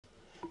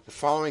The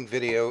following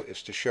video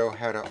is to show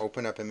how to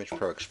open up Image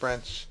Pro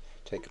Express,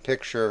 take a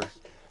picture,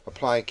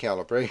 apply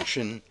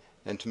calibration,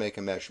 and to make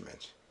a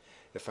measurement.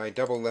 If I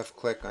double left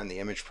click on the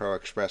Image Pro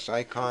Express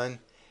icon,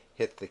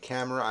 hit the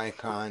camera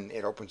icon,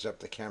 it opens up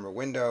the camera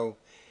window,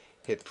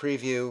 hit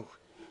preview,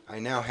 I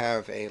now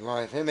have a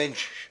live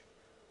image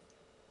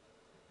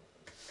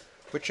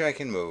which I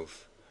can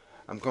move.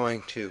 I'm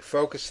going to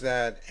focus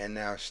that and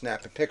now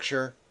snap a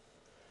picture.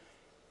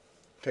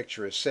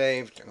 Picture is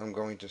saved. I'm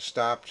going to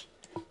stop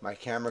my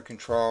camera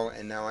control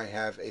and now I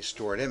have a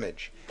stored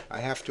image. I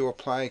have to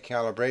apply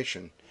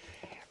calibration.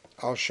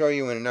 I'll show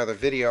you in another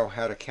video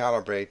how to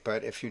calibrate,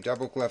 but if you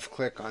double left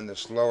click on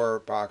this lower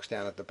box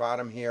down at the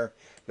bottom here,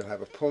 you'll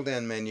have a pull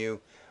down menu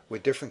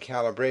with different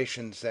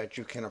calibrations that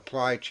you can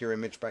apply to your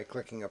image by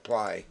clicking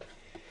apply.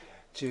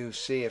 To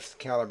see if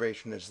the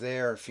calibration is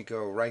there, if you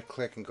go right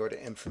click and go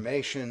to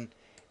information,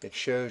 it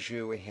shows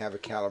you we have a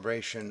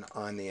calibration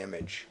on the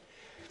image.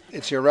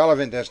 It's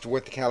irrelevant as to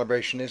what the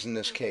calibration is in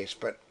this case,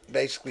 but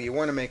basically you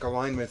want to make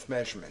alignment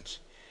measurements.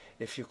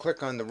 If you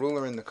click on the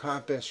ruler and the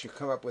compass, you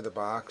come up with a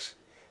box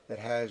that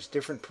has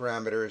different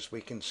parameters.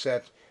 We can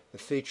set the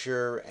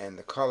feature and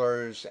the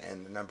colors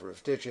and the number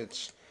of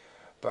digits,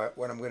 but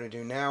what I'm going to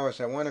do now is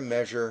I want to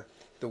measure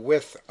the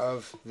width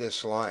of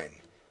this line.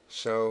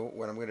 So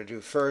what I'm going to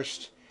do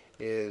first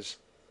is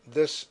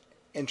this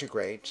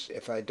integrates.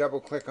 If I double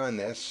click on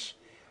this,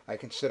 I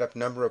can set up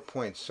number of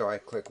points. So I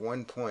click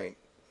 1 point,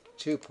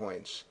 2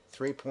 points,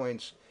 3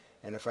 points,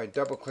 and if I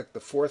double click the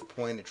fourth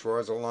point, it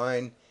draws a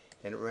line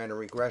and it ran a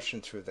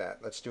regression through that.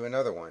 Let's do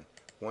another one.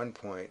 1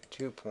 point,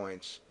 2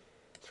 points,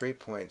 3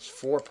 points,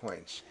 4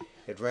 points.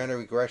 It ran a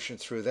regression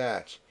through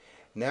that.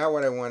 Now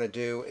what I want to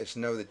do is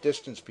know the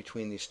distance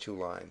between these two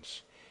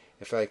lines.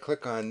 If I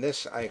click on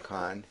this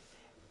icon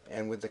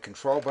and with the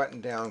control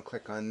button down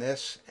click on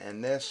this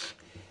and this,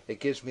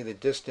 it gives me the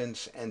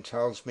distance and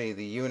tells me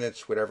the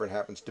units, whatever it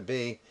happens to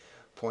be,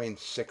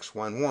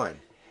 0.611.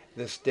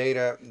 This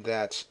data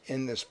that's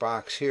in this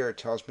box here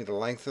tells me the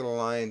length of the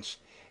lines,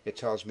 it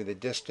tells me the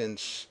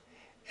distance,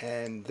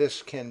 and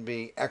this can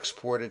be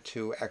exported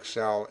to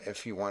Excel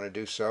if you want to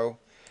do so.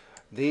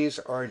 These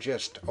are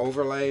just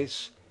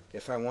overlays.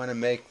 If I want to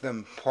make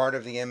them part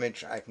of the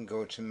image, I can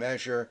go to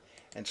measure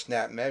and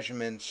snap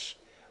measurements,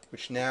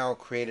 which now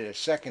created a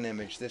second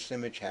image. This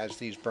image has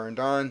these burned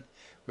on,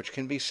 which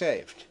can be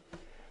saved.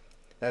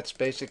 That's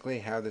basically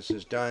how this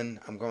is done.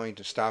 I'm going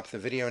to stop the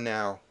video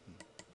now